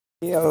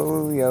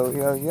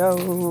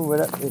Yo, what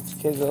up? It's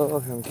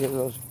Kizzle from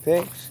Kizzle's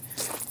Picks,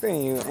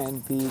 bringing you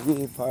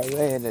NPB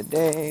Parlay of the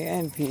Day,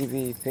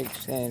 NPB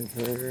Picks and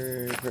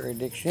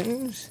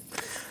predictions.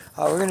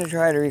 We're going to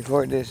try to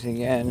record this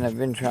again. I've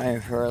been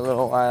trying for a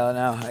little while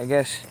now. I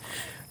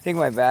think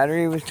my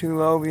battery was too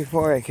low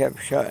before. I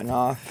kept shutting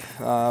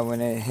off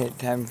when it hit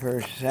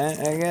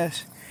 10%, I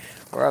guess.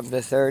 We're up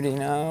to 30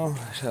 now,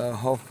 so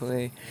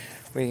hopefully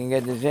we can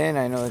get this in.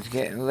 I know it's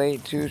getting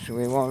late too, so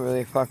we won't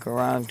really fuck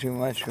around too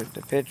much with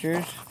the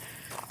pictures.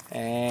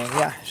 And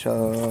yeah,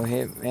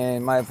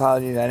 and my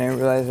apologies, I didn't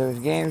realize there was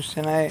games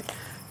tonight,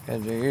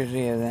 because there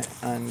usually isn't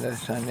on the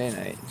Sunday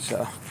night.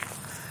 So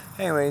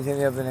anyways, hit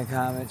me up in the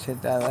comments,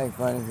 hit that like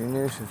button if you're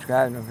new,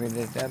 subscribe, don't forget to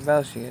hit that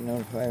bell so you get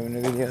notified when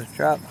the videos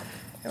drop.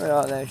 And with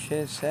all that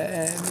shit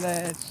said,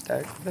 let's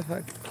start the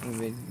fucking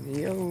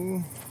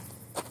video.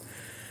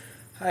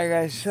 Alright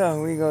guys,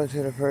 so we go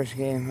to the first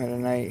game of the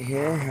night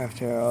here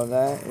after all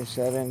that is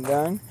said and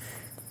done.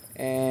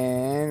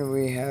 And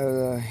we have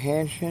the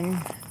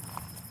Hanshin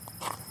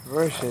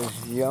versus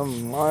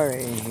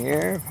Yamari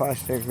here.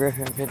 Foster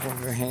Griffin pitching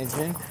for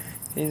Hanshin.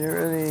 He's a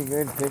really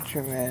good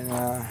pitcher, man.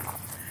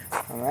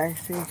 I'm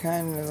actually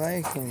kind of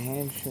liking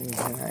Hanshin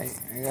tonight.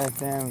 I got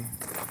them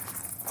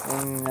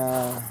in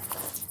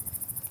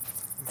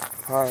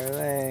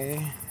Parlay,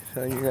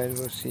 so you guys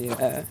will see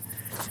that.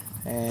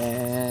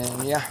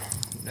 And yeah,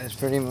 that's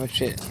pretty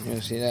much it.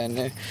 You'll see that in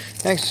there.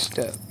 Next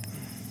up,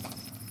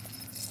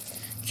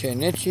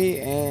 Chinichi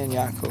and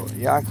Yakult.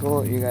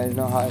 Yakult, you guys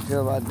know how I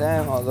feel about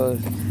them. All those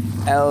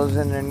L's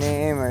in their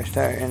name are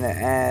starting to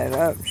add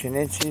up.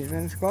 Chinichi's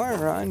been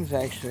scoring runs,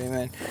 actually,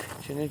 man.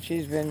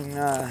 Chinichi's been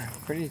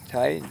pretty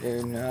tight,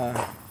 dude.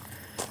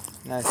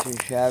 Not too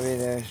shabby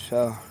there,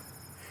 so.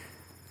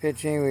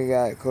 Pitching, we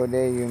got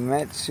Kodei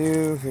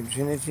Umetsu for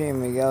Chinichi and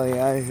Miguel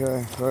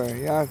Yajor for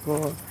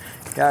Yakult.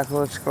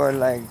 Yakult scored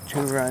like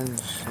 2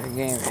 runs a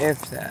game, if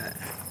that,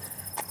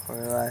 for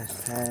the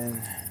last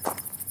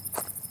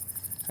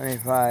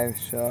 5,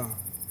 so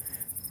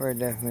we're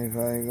definitely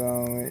probably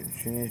going with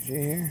Chinichi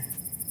here.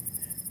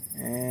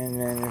 And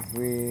then if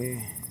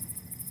we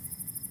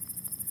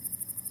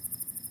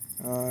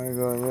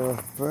go a little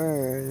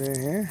further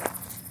here,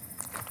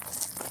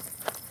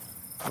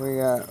 we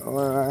got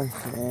Orax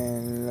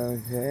and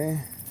Lotte.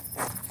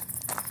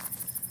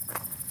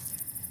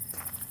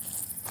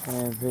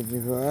 And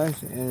pitching for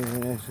us,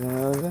 Anderson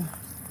Espinosa.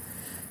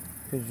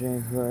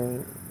 Pitching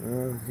for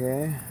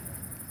Roque.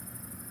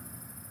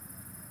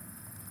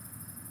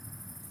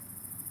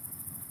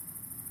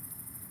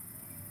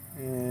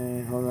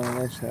 And hold on,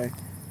 let's say.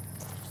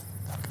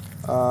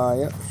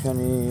 Yep,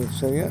 Shani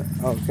Soya.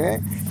 Okay.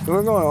 So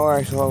we're going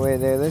Orax all the way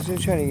there. Let's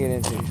just try to get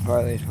into these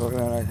parlays before we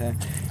run out of time.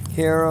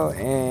 Hiro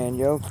and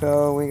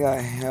Yoko. We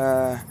got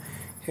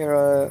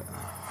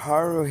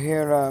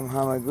Haruhira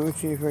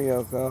Hamaguchi for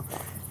Yoko.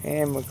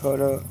 And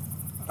Makoto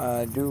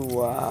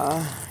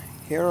Duwa.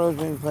 Hiro's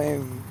been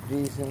playing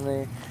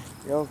decently.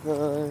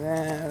 Yoko's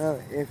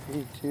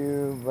iffy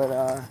too, but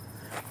I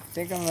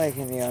think I'm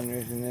liking the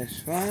unders in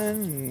this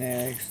one.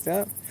 Next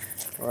up,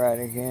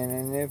 Radican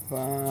and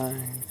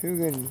Nippon. Two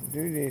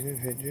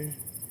decent pitchers.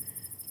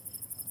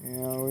 You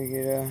know, we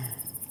could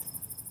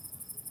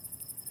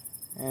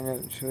end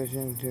up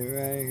switching to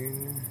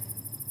Radican.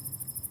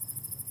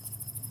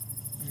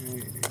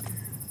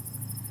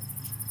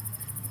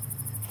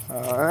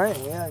 Alright,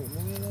 yeah,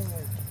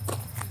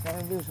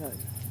 gotta do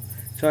something.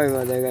 Sorry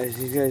about that, guys.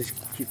 These guys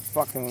keep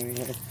fucking with me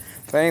here.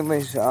 But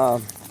anyways,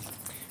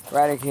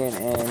 Radican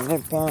and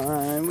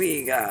Nippon.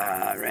 We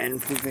got Ren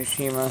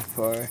Fukushima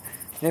for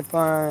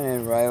Nippon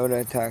and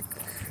Ryota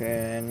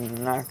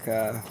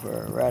Takanaka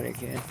for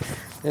Radican.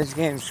 This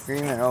game's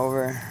screaming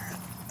over,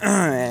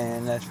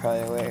 and that's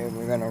probably the way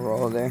we're gonna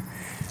roll there.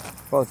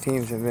 Both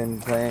teams have been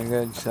playing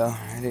good, so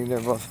I think they're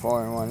both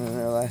 4-1 in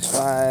their last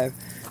 5.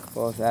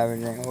 Both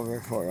averaging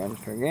over 4 runs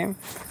per game.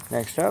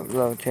 Next up,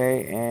 Lotte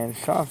and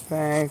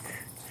SoftBank.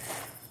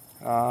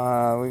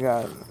 We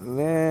got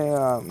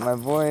my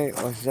boy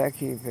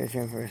Ozeki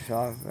pitching for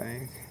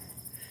SoftBank.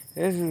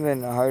 This has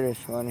been the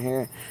hardest one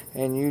here.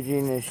 And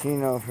Yuji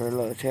Nishino for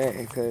Lotte,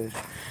 because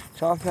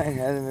SoftBank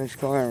hasn't been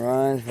scoring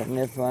runs, but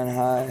Nippon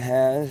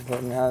has.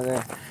 But now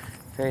they're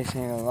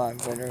facing a lot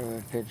better of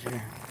a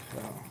pitcher.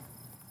 So,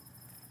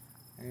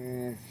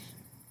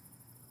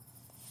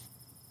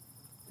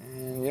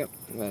 and yep,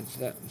 that's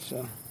that.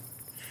 So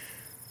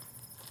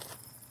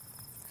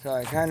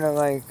I kind of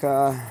like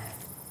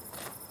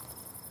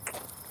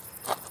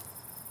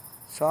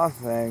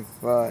SoftBank,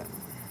 but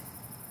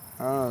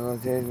I don't know,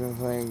 Lotte's been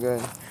playing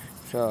good.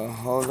 So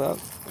hold up,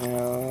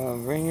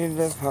 bring you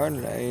the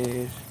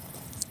parlays.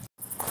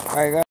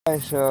 Alright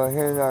guys, so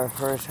here's our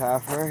first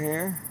halfer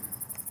here.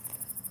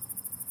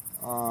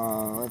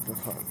 What the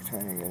fuck,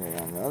 trying to get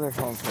it on the other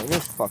phone, so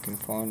this fucking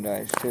phone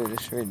dies too,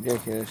 this is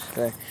ridiculous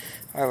thing.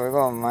 Alright, we're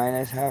going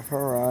minus half a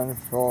run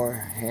for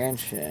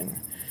Hanshin.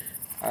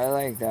 I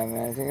like that,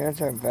 man. I think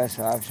that's our best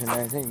option.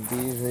 I think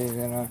Beasley's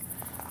gonna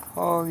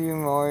hold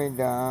Yumori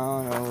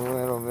down a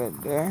little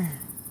bit there.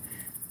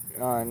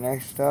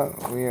 Next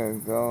up, we are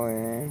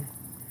going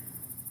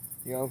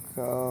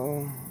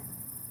Yoko,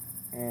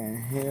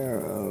 and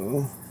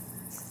Hero.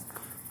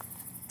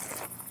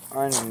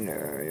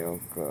 Under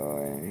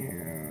Yoko and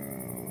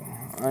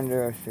Hero.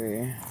 Under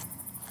 3.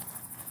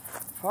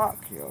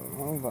 Fuck you,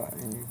 robot,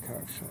 and you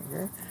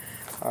cocksucker.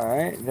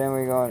 Alright, then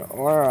we go on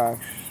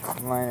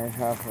Aurochs minus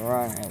half a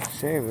run at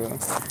Cebu.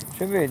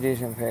 Should be a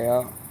decent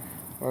payout.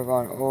 We're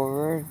going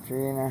over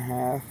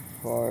 3.5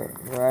 for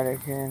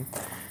Radican.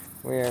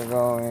 We are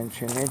going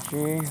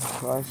Chinichi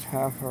plus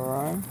half a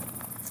run.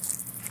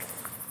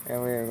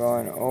 And we are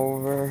going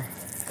over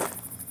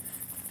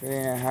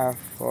 3.5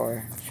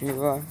 for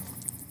Chiba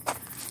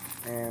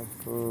and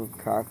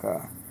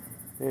Fukaka.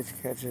 This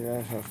catches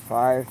us a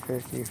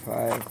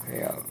 555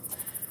 payout,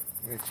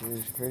 which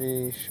is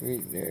pretty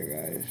sweet there,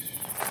 guys.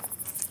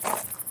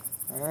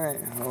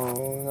 Alright,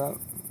 hold up.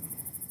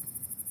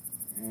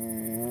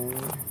 And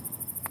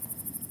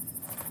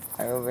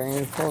I will bring you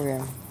the full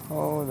game.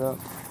 Hold up.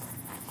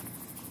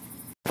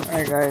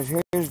 Alright, guys,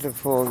 here's the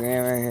full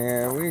game right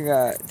here. We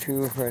got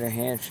 2 for the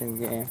Hansen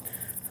game.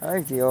 I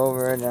like the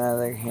over, then I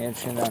like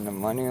Hansen on the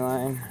money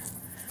line.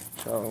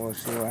 So we'll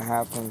see what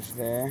happens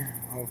there.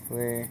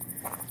 Hopefully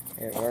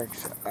it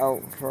works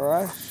out for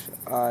us.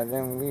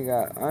 Then we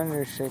got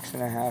under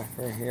 6.5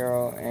 for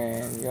Hero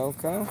and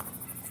Yoko.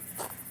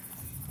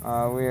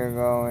 We are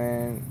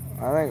going,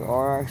 I like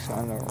Aurochs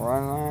on the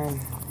run line.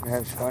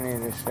 That's funny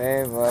to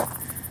say, but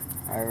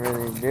I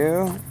really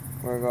do.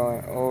 We're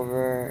going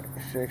over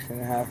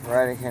 6.5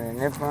 Radican and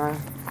Nippon.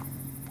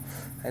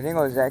 I think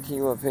Ozeki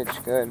will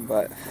pitch good,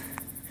 but,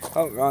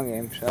 oh, wrong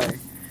game, sorry.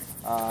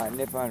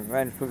 Nippon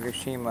Ren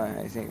Fukushima,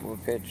 I think, will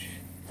pitch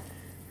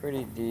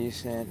pretty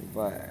decent,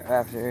 but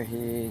after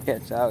he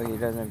gets out, he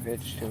doesn't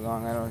pitch too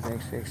long. I don't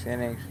think 6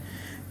 innings.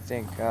 I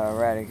think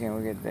Radican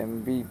will get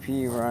them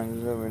BP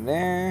runs over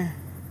there.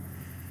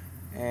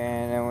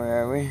 And then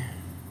where are we?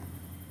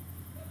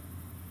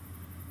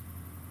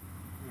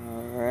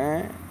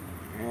 Alright.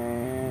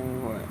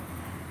 And what?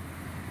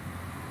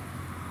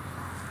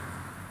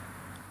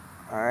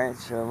 Alright,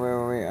 so where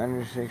were we?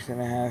 Under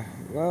 6.5.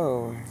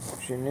 Whoa.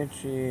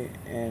 Shinichi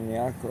and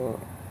Yaku.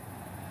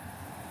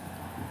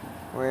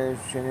 Where's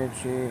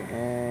Shinichi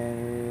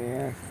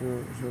and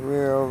Yaku? So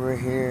we're over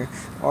here.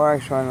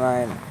 Aurochs one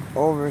line.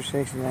 Over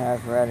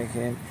 6.5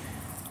 Radican.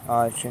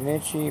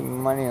 Shinichi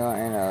money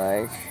line I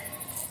like.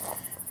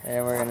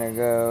 And we're gonna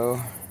go.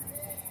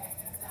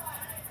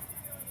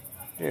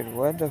 Dude,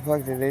 what the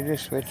fuck? Did they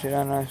just switch it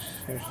on us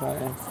or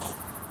something?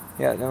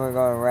 Yeah, then we're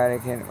going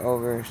Radican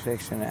over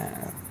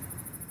 6.5.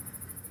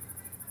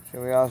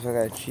 So we also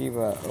got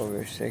Chiba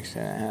over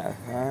 6.5,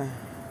 huh?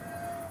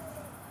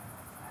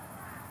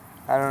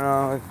 I don't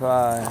know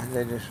if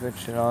they just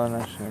switched it on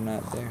us or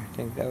not there. I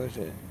think that was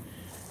it.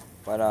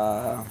 But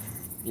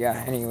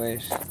yeah,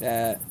 anyways,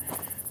 that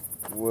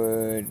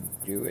would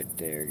do it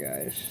there,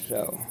 guys.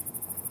 So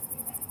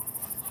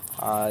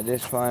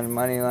this one,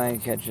 money line,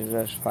 catches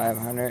us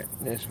 500.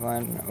 This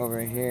one over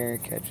here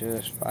catches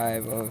us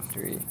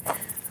 503.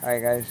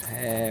 Alright, guys,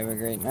 have a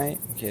great night.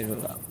 Kids will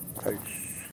love. Peace.